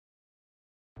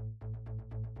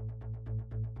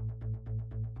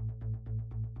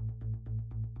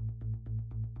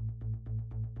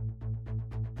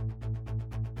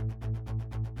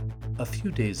A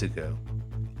few days ago,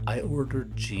 I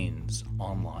ordered jeans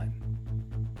online.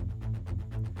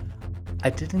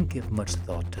 I didn't give much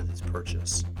thought to this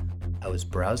purchase. I was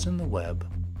browsing the web,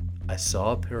 I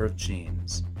saw a pair of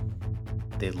jeans.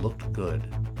 They looked good.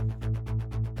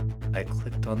 I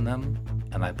clicked on them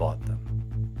and I bought them.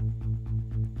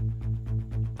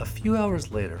 A few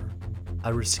hours later, I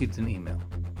received an email.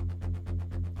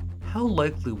 How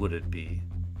likely would it be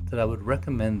that I would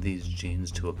recommend these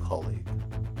jeans to a colleague?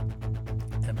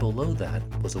 And below that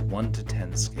was a 1 to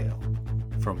 10 scale,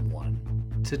 from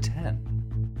 1 to 10.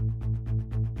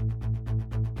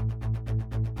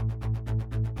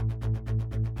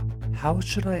 How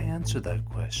should I answer that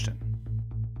question?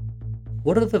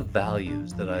 What are the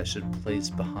values that I should place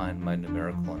behind my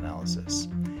numerical analysis?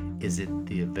 Is it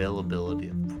the availability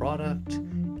of product?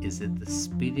 Is it the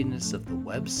speediness of the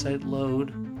website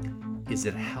load? Is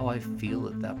it how I feel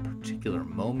at that particular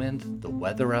moment, the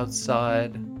weather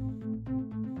outside?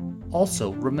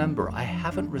 Also, remember, I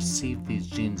haven't received these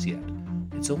jeans yet.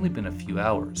 It's only been a few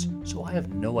hours, so I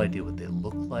have no idea what they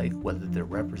look like, whether their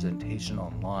representation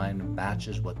online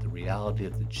matches what the reality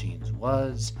of the jeans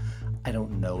was. I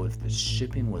don't know if the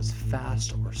shipping was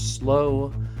fast or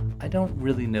slow. I don't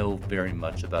really know very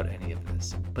much about any of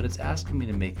this, but it's asking me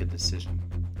to make a decision.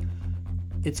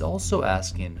 It's also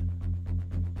asking,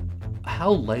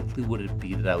 how likely would it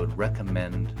be that I would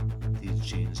recommend these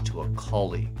jeans to a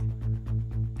colleague?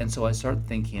 And so I start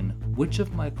thinking, which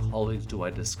of my colleagues do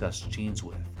I discuss jeans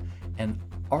with? And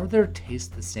are their tastes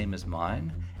the same as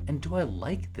mine? And do I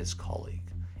like this colleague?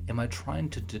 Am I trying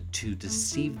to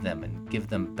deceive them and give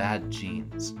them bad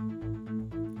jeans?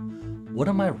 What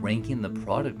am I ranking the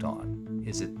product on?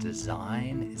 Is it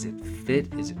design? Is it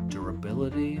fit? Is it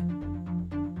durability?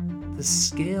 The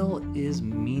scale is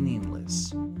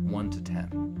meaninless, 1 to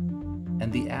 10.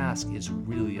 And the ask is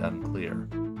really unclear.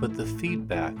 But the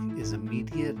feedback is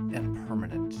immediate and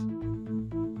permanent.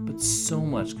 But so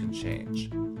much can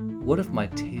change. What if my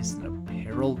taste in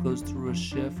apparel goes through a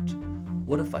shift?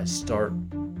 What if I start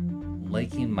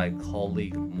liking my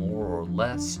colleague more or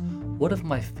less? What if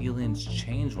my feelings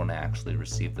change when I actually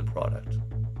receive the product?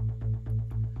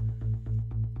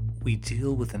 We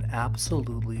deal with an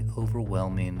absolutely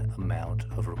overwhelming amount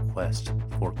of requests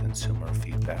for consumer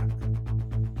feedback.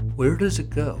 Where does it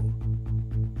go?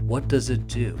 What does it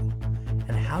do?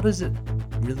 And how does it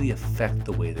really affect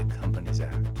the way that companies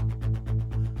act?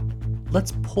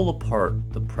 Let's pull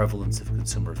apart the prevalence of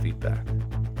consumer feedback,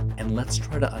 and let's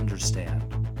try to understand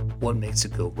what makes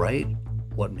it go right,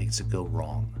 what makes it go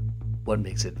wrong, what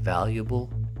makes it valuable,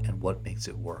 and what makes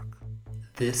it work.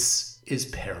 This is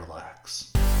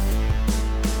Parallax.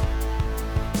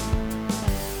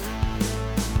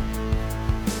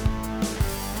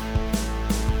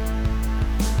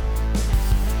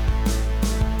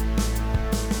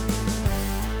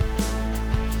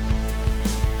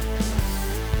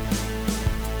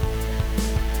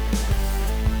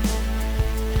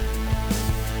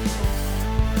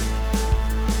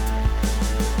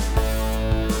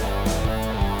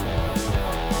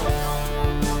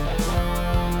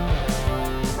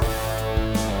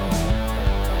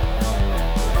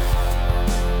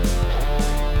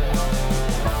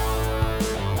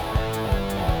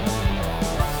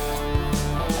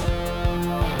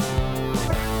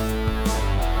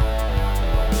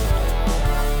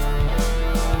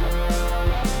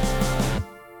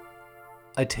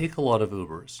 I take a lot of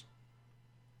Ubers.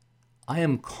 I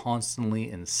am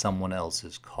constantly in someone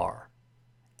else's car,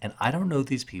 and I don't know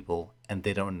these people, and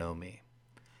they don't know me.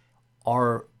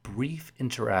 Our brief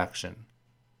interaction,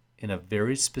 in a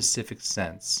very specific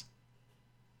sense,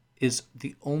 is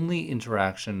the only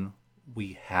interaction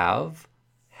we have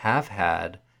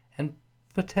had, and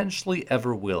potentially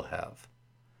ever will have.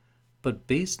 But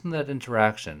based on that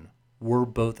interaction, we're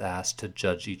both asked to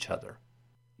judge each other.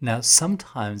 Now,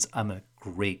 sometimes I'm a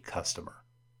great customer.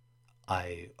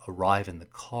 I arrive in the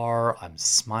car, I'm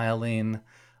smiling,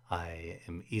 I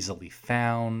am easily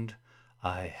found,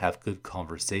 I have good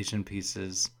conversation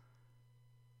pieces.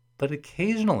 But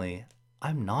occasionally,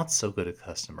 I'm not so good a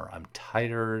customer. I'm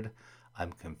tired,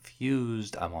 I'm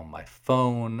confused, I'm on my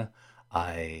phone,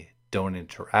 I don't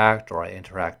interact or I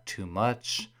interact too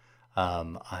much.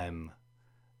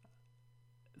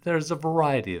 There's a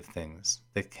variety of things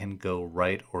that can go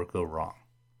right or go wrong.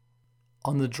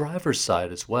 On the driver's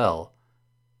side as well,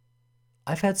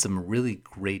 I've had some really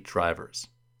great drivers,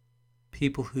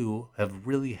 people who have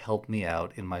really helped me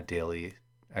out in my daily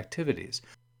activities.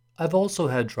 I've also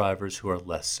had drivers who are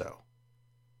less so.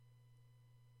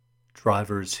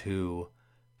 Drivers who,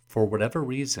 for whatever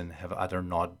reason, have either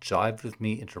not jived with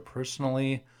me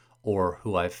interpersonally or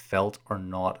who I've felt are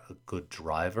not a good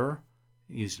driver.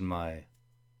 using my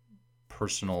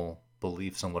personal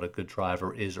beliefs on what a good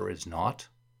driver is or is not.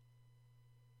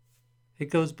 It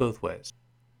goes both ways.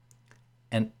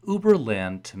 And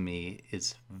Uberland to me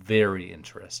is very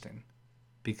interesting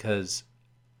because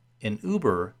in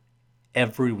Uber,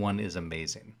 everyone is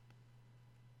amazing.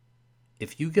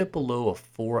 If you get below a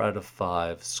 4 out of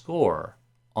 5 score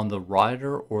on the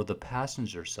rider or the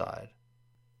passenger side,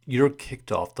 you're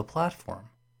kicked off the platform.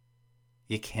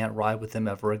 You can't ride with them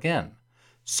ever again.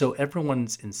 So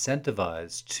everyone's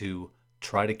incentivized to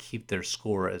try to keep their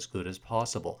score as good as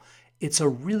possible. It's a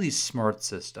really smart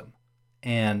system.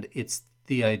 And it's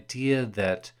the idea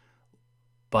that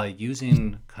by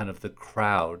using kind of the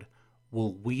crowd,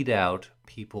 we'll weed out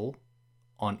people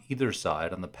on either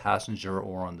side, on the passenger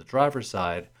or on the driver's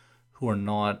side, who are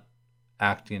not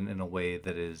acting in a way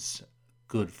that is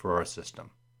good for our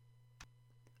system.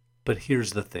 But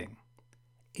here's the thing.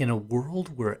 In a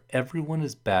world where everyone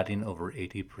is batting over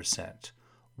 80%,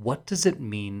 what does it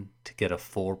mean to get a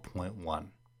 4.1?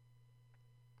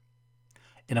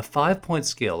 In a 5-point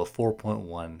scale, a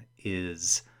 4.1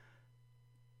 is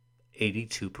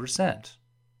 82%.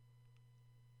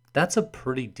 That's a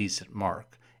pretty decent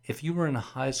mark. If you were in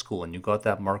high school and you got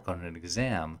that mark on an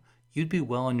exam, you'd be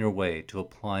well on your way to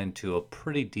applying to a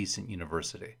pretty decent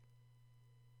university.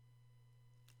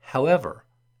 However,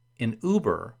 in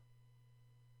Uber,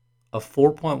 a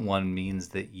 4.1 means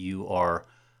that you are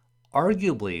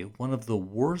arguably one of the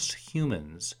worst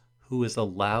humans who is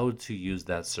allowed to use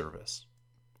that service.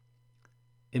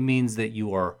 It means that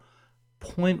you are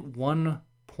 0.1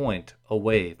 point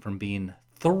away from being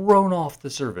thrown off the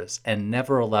service and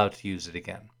never allowed to use it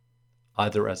again,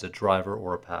 either as a driver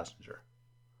or a passenger.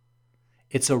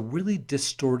 It's a really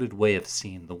distorted way of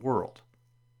seeing the world.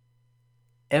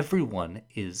 Everyone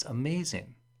is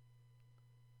amazing.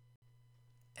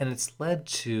 And it's led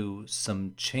to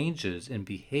some changes in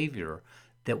behavior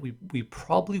that we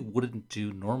probably wouldn't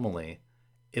do normally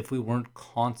if we weren't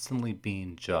constantly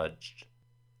being judged.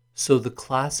 So the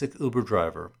classic Uber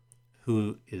driver,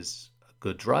 who is a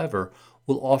good driver,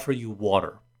 will offer you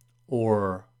water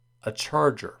or a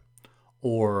charger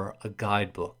or a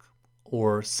guidebook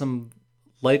or some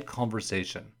light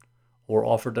conversation or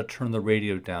offer to turn the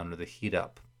radio down or the heat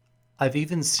up. I've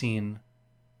even seen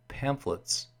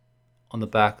pamphlets on the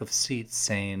back of seats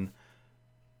saying,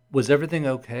 "Was everything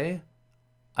okay?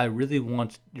 I really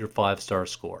want your 5-star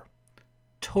score."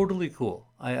 Totally cool.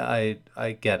 I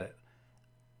get it.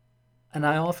 And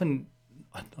I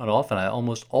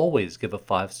almost always give a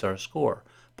 5-star score.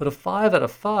 But a 5 out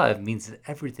of 5 means that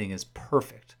everything is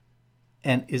perfect.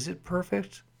 And is it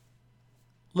perfect?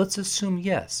 Let's assume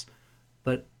yes.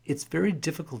 But it's very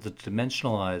difficult to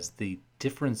dimensionalize the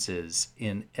differences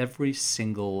in every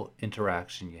single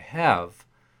interaction you have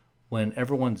when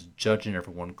everyone's judging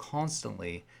everyone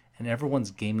constantly and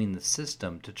everyone's gaming the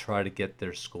system to try to get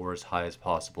their score as high as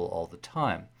possible all the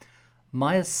time.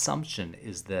 My assumption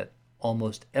is that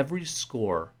almost every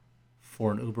score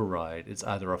for an Uber ride is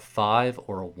either a 5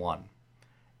 or a 1.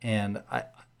 And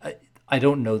I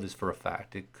don't know this for a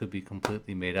fact. It could be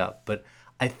completely made up. But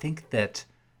I think that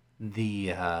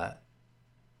the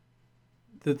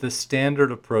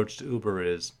standard approach to Uber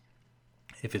is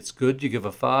if it's good, you give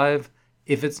a 5.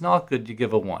 If it's not good, you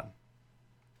give a 1.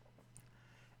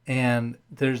 And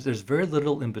there's very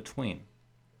little in between.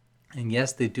 And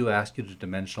yes, they do ask you to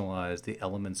dimensionalize the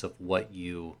elements of what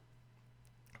you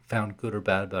found good or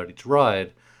bad about each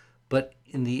ride. But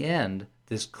in the end,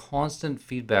 this constant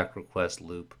feedback request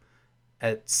loop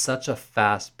at such a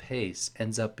fast pace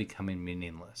ends up becoming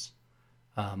meaningless.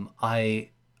 I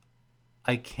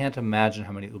can't imagine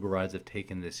how many Uber rides I've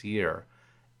taken this year,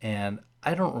 and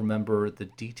I don't remember the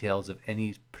details of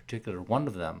any particular one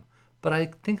of them, but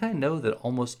I think I know that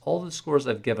almost all the scores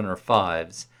I've given are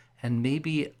 5s, and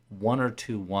maybe 1 or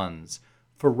 2 1s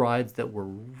for rides that were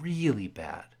really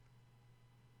bad.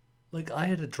 Like I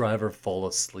had a driver fall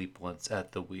asleep once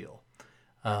at the wheel.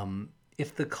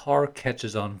 If the car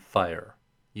catches on fire,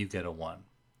 you get a 1.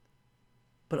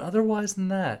 But otherwise than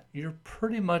that, you're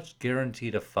pretty much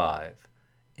guaranteed a 5,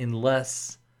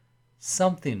 unless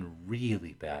something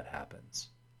really bad happens.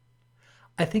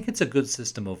 I think it's a good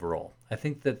system overall. I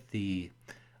think that the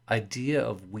idea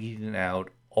of weeding out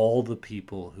all the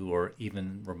people who are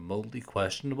even remotely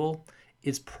questionable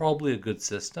is probably a good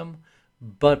system.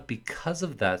 But because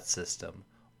of that system,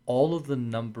 all of the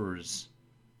numbers,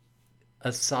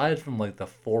 aside from like the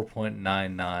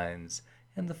 4.99s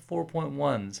and the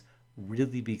 4.1s,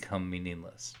 really become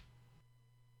meaningless.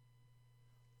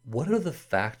 What are the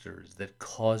factors that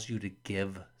cause you to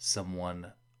give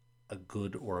someone a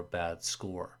good or a bad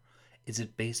score? Is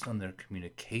it based on their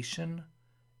communication?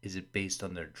 Is it based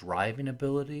on their driving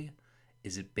ability?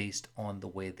 Is it based on the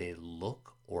way they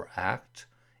look or act?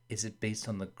 Is it based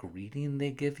on the greeting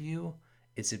they give you?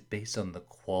 Is it based on the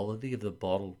quality of the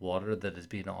bottled water that is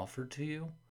being offered to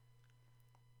you?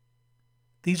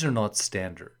 These are not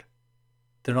standard.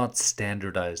 They're not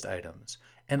standardized items.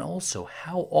 And also,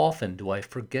 how often do I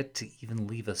forget to even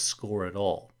leave a score at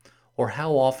all? Or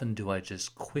how often do I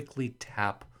just quickly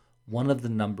tap one of the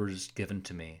numbers given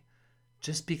to me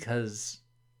just because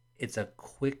it's a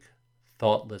quick,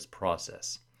 thoughtless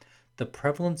process? The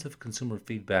prevalence of consumer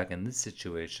feedback in this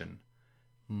situation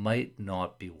might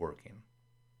not be working.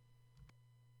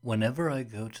 Whenever I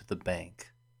go to the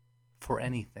bank for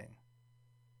anything,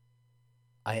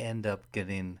 I end up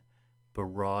getting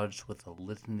barraged with a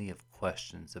litany of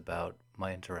questions about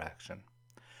my interaction.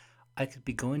 I could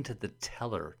be going to the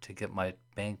teller to get my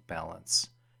bank balance,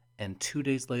 and 2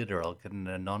 days later, I'll get an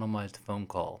anonymized phone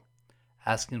call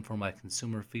asking for my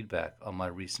consumer feedback on my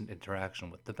recent interaction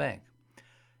with the bank.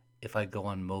 If I go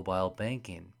on mobile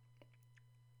banking,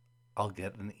 I'll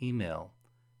get an email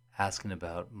asking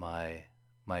about my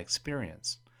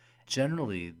experience.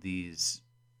 Generally, these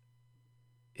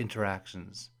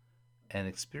interactions and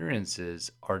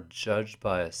experiences are judged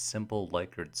by a simple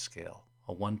Likert scale,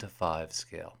 a 1 to 5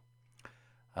 scale.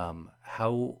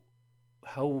 How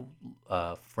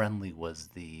friendly was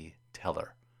the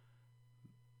teller?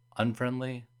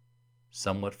 Unfriendly,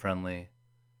 somewhat friendly,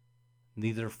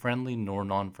 neither friendly nor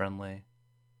non-friendly,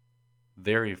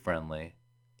 very friendly,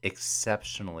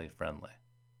 exceptionally friendly.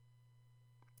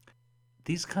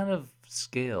 These kind of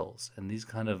scales and these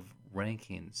kind of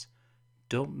rankings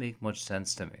don't make much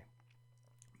sense to me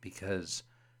because,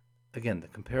 again, the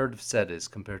comparative set is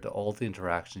compared to all the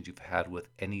interactions you've had with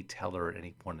any teller at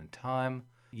any point in time.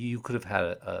 You could have had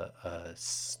a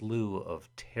slew of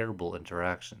terrible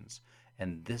interactions,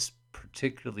 and this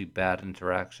particularly bad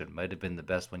interaction might have been the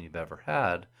best one you've ever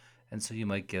had, and so you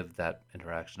might give that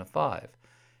interaction a 5.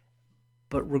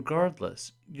 But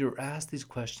regardless, you're asked these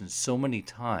questions so many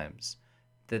times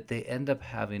that they end up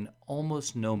having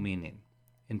almost no meaning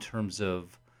in terms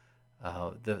of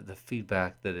the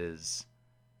feedback that is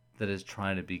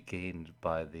trying to be gained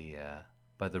by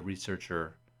the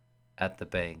researcher at the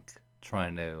bank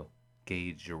trying to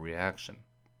gauge your reaction.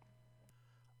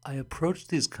 I approach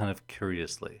these kind of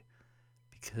curiously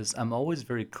because I'm always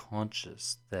very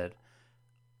conscious that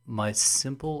my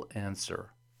simple answer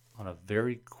on a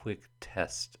very quick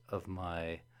test of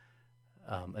my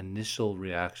initial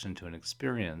reaction to an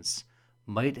experience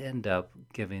might end up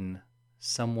giving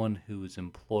someone who's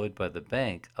employed by the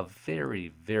bank a very,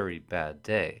 very bad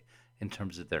day in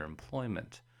terms of their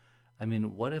employment. I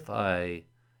mean, what if I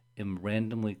am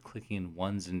randomly clicking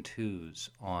ones and twos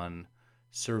on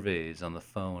surveys on the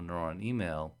phone or on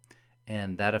email,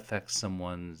 and that affects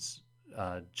someone's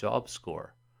job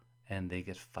score, and they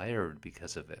get fired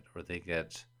because of it, or they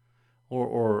get,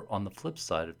 or on the flip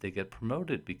side, if they get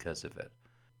promoted because of it?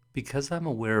 Because I'm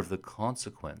aware of the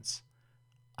consequence,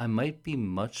 I might be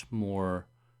much more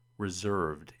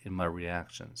reserved in my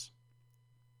reactions.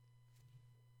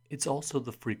 It's also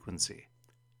the frequency.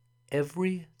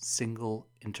 Every single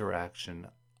interaction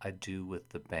I do with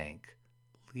the bank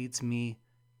leads me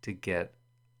to get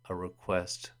a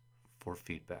request for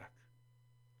feedback.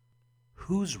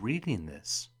 Who's reading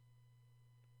this?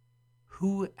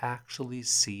 Who actually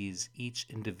sees each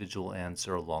individual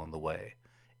answer along the way?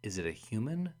 Is it a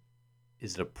human?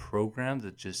 Is it a program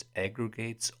that just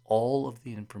aggregates all of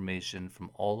the information from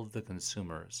all of the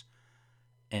consumers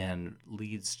and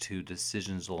leads to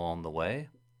decisions along the way?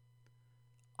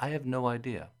 I have no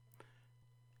idea.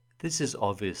 This is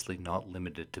obviously not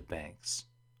limited to banks.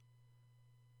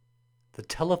 The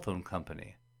telephone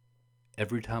company,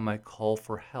 every time I call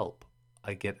for help,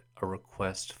 I get a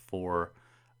request for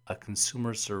a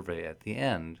consumer survey at the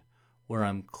end where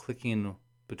I'm clicking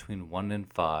between 1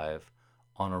 and 5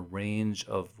 on a range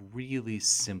of really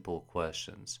simple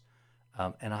questions.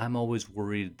 And I'm always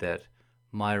worried that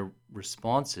my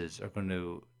responses are going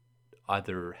to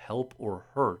either help or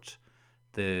hurt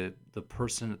the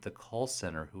person at the call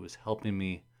center who is helping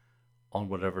me on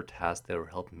whatever task they were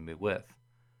helping me with.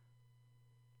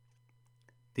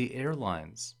 The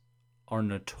airlines are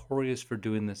notorious for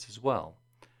doing this as well.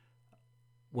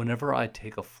 Whenever I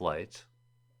take a flight,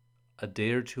 a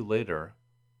day or two later,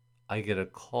 I get a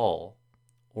call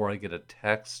or I get a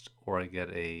text or I get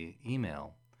a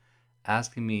email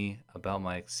asking me about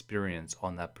my experience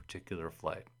on that particular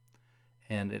flight.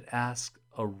 And it asks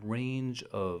a range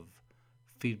of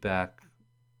feedback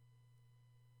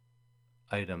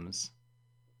items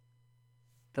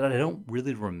that I don't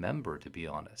really remember, to be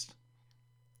honest.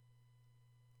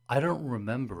 I don't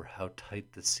remember how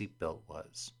tight the seatbelt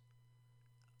was.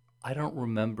 I don't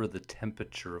remember the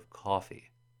temperature of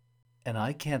coffee. And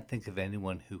I can't think of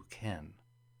anyone who can.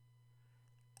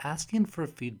 Asking for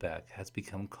feedback has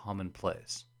become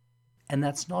commonplace. And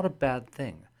that's not a bad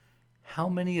thing. How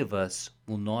many of us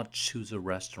will not choose a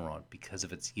restaurant because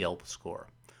of its Yelp score?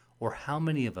 Or how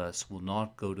many of us will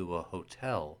not go to a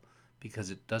hotel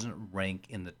because it doesn't rank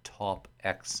in the top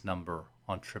X number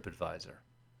on TripAdvisor?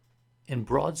 In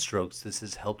broad strokes, this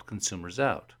has helped consumers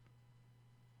out.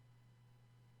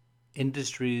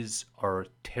 Industries are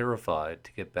terrified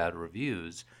to get bad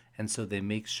reviews, and so they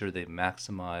make sure they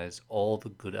maximize all the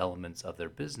good elements of their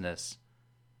business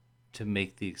to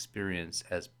make the experience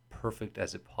as perfect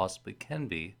as it possibly can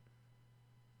be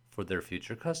for their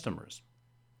future customers.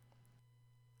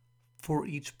 For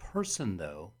each person,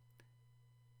 though,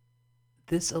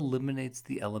 this eliminates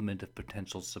the element of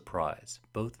potential surprise,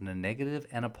 both in a negative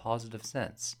and a positive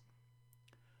sense.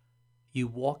 You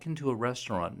walk into a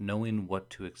restaurant knowing what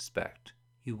to expect.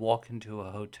 You walk into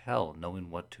a hotel knowing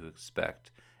what to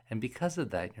expect. And because of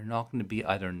that, you're not going to be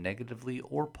either negatively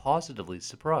or positively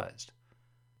surprised.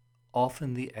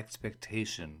 Often the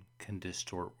expectation can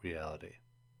distort reality.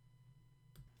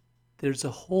 There's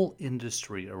a whole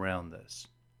industry around this.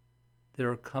 There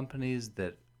are companies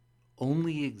that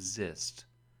only exist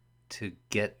to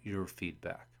get your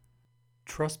feedback.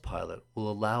 Trustpilot will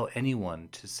allow anyone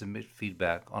to submit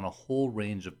feedback on a whole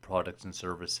range of products and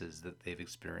services that they've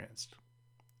experienced.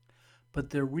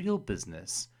 But their real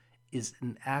business is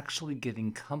in actually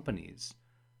getting companies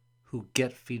who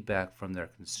get feedback from their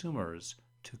consumers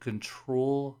to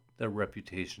control their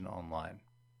reputation online.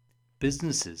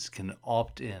 Businesses can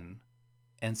opt in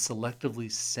and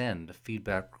selectively send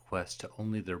feedback requests to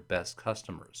only their best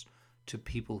customers, to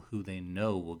people who they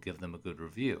know will give them a good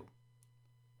review.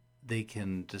 They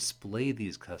can display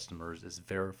these customers as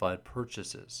verified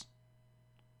purchases.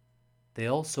 They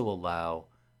also allow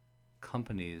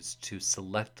companies to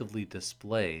selectively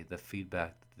display the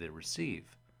feedback that they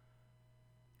receive.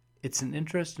 It's an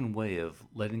interesting way of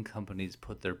letting companies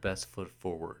put their best foot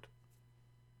forward.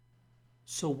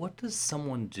 So, what does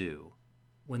someone do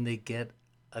when they get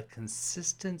a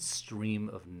consistent stream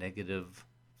of negative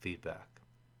feedback?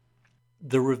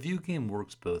 The review game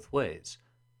works both ways.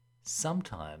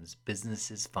 Sometimes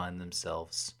businesses find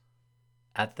themselves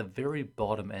at the very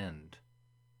bottom end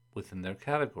within their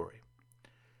category.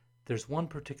 There's one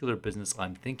particular business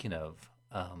I'm thinking of.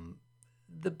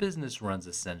 The business runs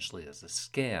essentially as a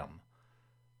scam,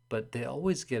 but they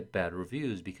always get bad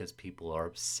reviews because people are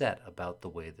upset about the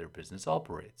way their business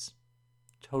operates.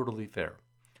 Totally fair.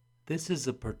 This is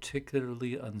a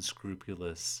particularly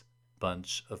unscrupulous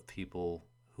bunch of people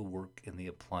who work in the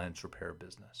appliance repair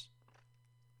business.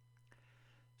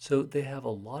 So they have a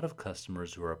lot of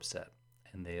customers who are upset,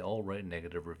 and they all write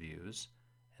negative reviews,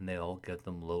 and they all get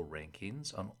them low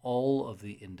rankings on all of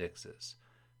the indexes.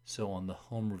 So on the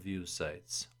home review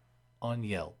sites, on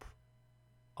Yelp,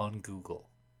 on Google.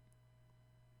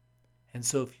 And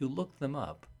so if you look them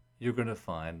up, you're going to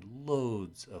find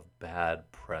loads of bad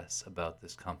press about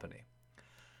this company.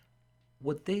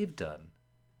 What they've done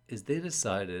is they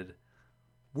decided,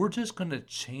 we're just going to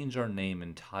change our name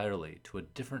entirely to a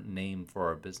different name for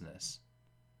our business.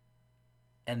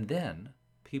 And then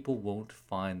people won't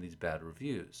find these bad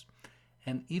reviews.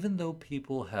 And even though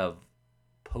people have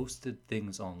posted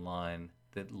things online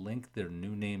that link their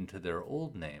new name to their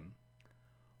old name,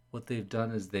 what they've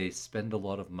done is they spend a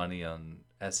lot of money on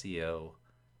SEO,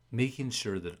 making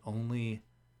sure that only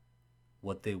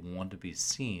what they want to be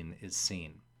seen is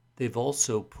seen. They've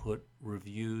also put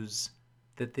reviews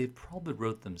that they probably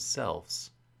wrote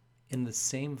themselves in the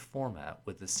same format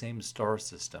with the same star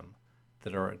system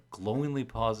that are glowingly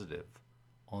positive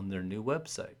on their new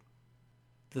website.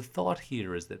 The thought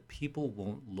here is that people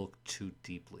won't look too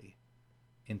deeply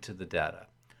into the data.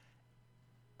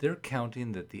 They're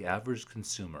counting that the average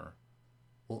consumer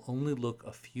will only look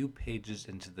a few pages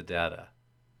into the data,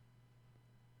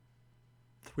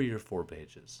 3 or 4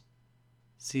 pages,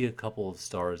 see a couple of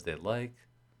stars they like,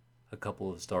 a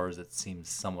couple of stars that seem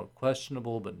somewhat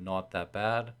questionable but not that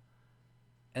bad,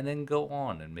 and then go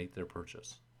on and make their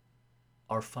purchase.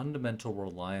 Our fundamental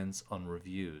reliance on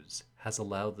reviews has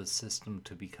allowed the system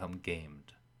to become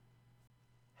gamed.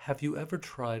 Have you ever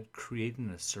tried creating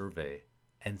a survey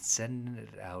and sending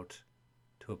it out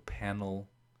to a panel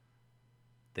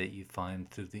that you find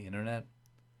through the internet?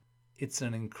 It's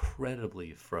an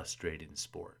incredibly frustrating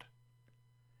sport.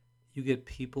 You get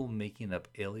people making up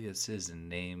aliases and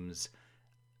names,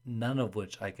 none of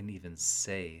which I can even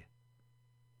say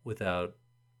without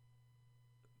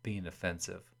being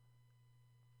offensive.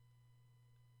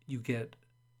 You get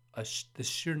The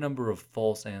sheer number of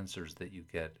false answers that you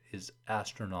get is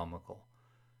astronomical.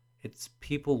 It's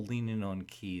people leaning on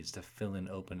keys to fill in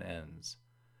open ends.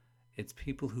 It's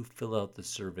people who fill out the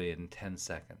survey in 10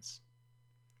 seconds.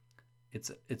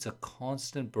 It's a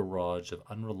constant barrage of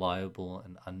unreliable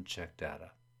and unchecked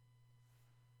data.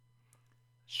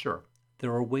 Sure,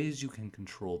 there are ways you can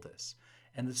control this,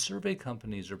 and the survey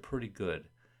companies are pretty good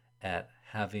at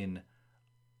having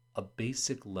a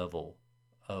basic level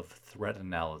of threat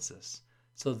analysis.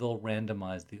 So they'll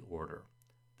randomize the order.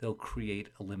 They'll create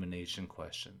elimination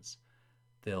questions.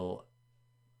 They'll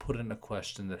put in a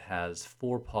question that has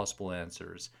 4 possible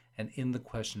answers, and in the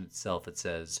question itself it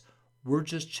says, we're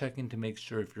just checking to make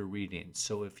sure if you're reading.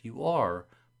 So if you are,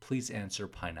 please answer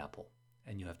pineapple,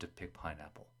 and you have to pick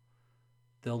pineapple.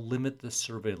 They'll limit the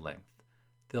survey length.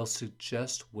 They'll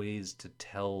suggest ways to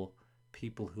tell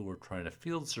people who are trying to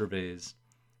field surveys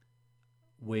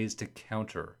ways to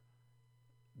counter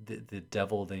the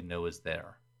devil they know is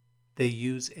there. They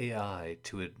use AI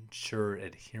to ensure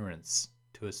adherence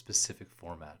to a specific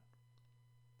format.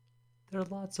 There are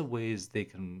lots of ways they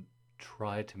can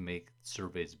try to make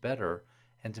surveys better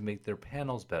and to make their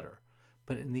panels better,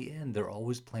 but in the end, they're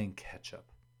always playing catch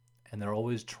up, and they're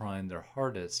always trying their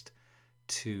hardest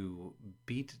to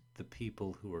beat the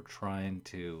people who are trying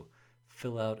to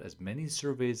fill out as many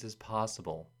surveys as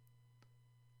possible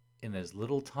in as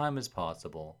little time as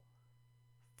possible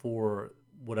for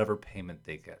whatever payment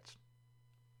they get.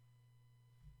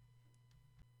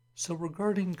 So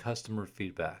regarding customer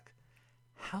feedback,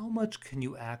 how much can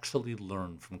you actually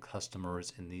learn from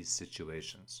customers in these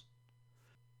situations?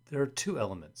 There are 2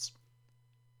 elements.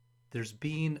 There's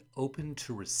being open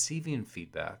to receiving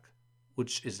feedback,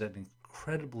 which is an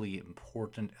incredibly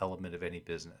important element of any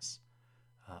business.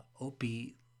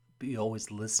 Be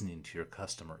always listening to your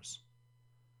customers.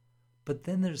 But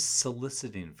then there's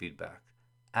soliciting feedback,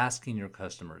 asking your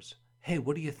customers, hey,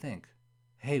 what do you think?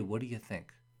 Hey, what do you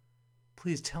think?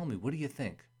 Please tell me, what do you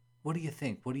think? What do you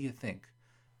think? What do you think?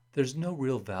 There's no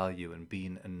real value in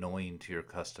being annoying to your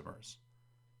customers.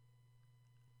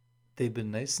 They've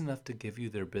been nice enough to give you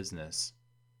their business.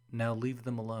 Now leave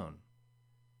them alone.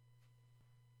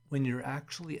 When you're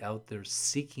actually out there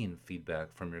seeking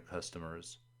feedback from your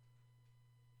customers,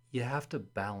 you have to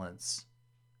balance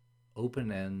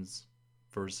open ends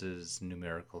versus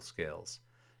numerical scales.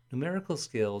 Numerical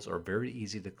scales are very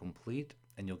easy to complete,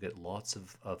 and you'll get lots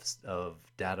of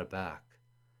data back.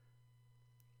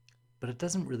 But it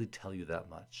doesn't really tell you that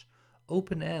much.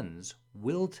 Open ends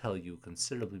will tell you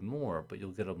considerably more, but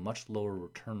you'll get a much lower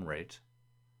return rate.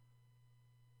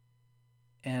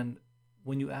 And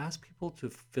when you ask people to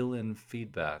fill in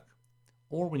feedback,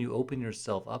 or when you open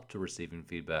yourself up to receiving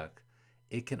feedback,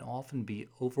 it can often be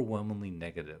overwhelmingly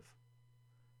negative.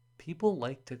 People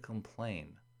like to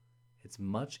complain. It's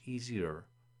much easier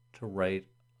to write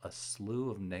a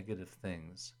slew of negative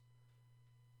things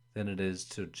than it is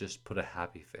to just put a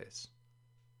happy face.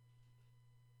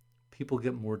 People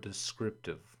get more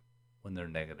descriptive when they're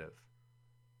negative.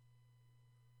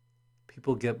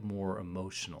 People get more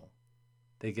emotional.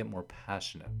 They get more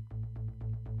passionate.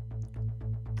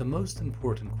 The most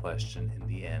important question in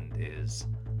the end is,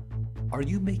 are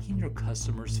you making your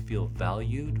customers feel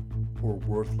valued or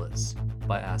worthless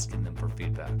by asking them for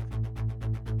feedback?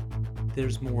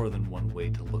 There's more than one way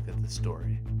to look at the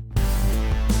story.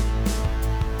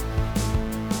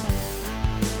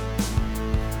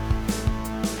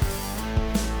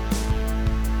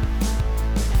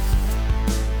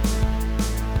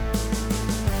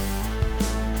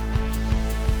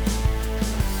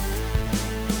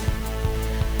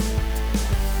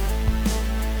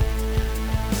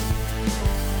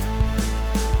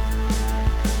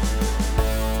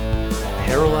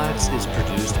 Parallax is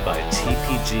produced by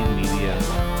TPG Media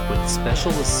with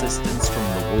special assistance from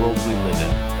the world we live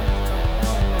in.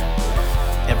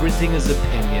 Everything is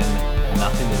opinion,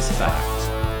 nothing is fact.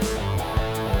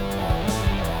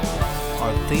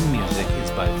 Our theme music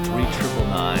is by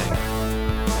 3999.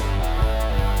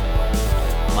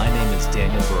 My name is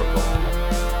Daniel Burkle.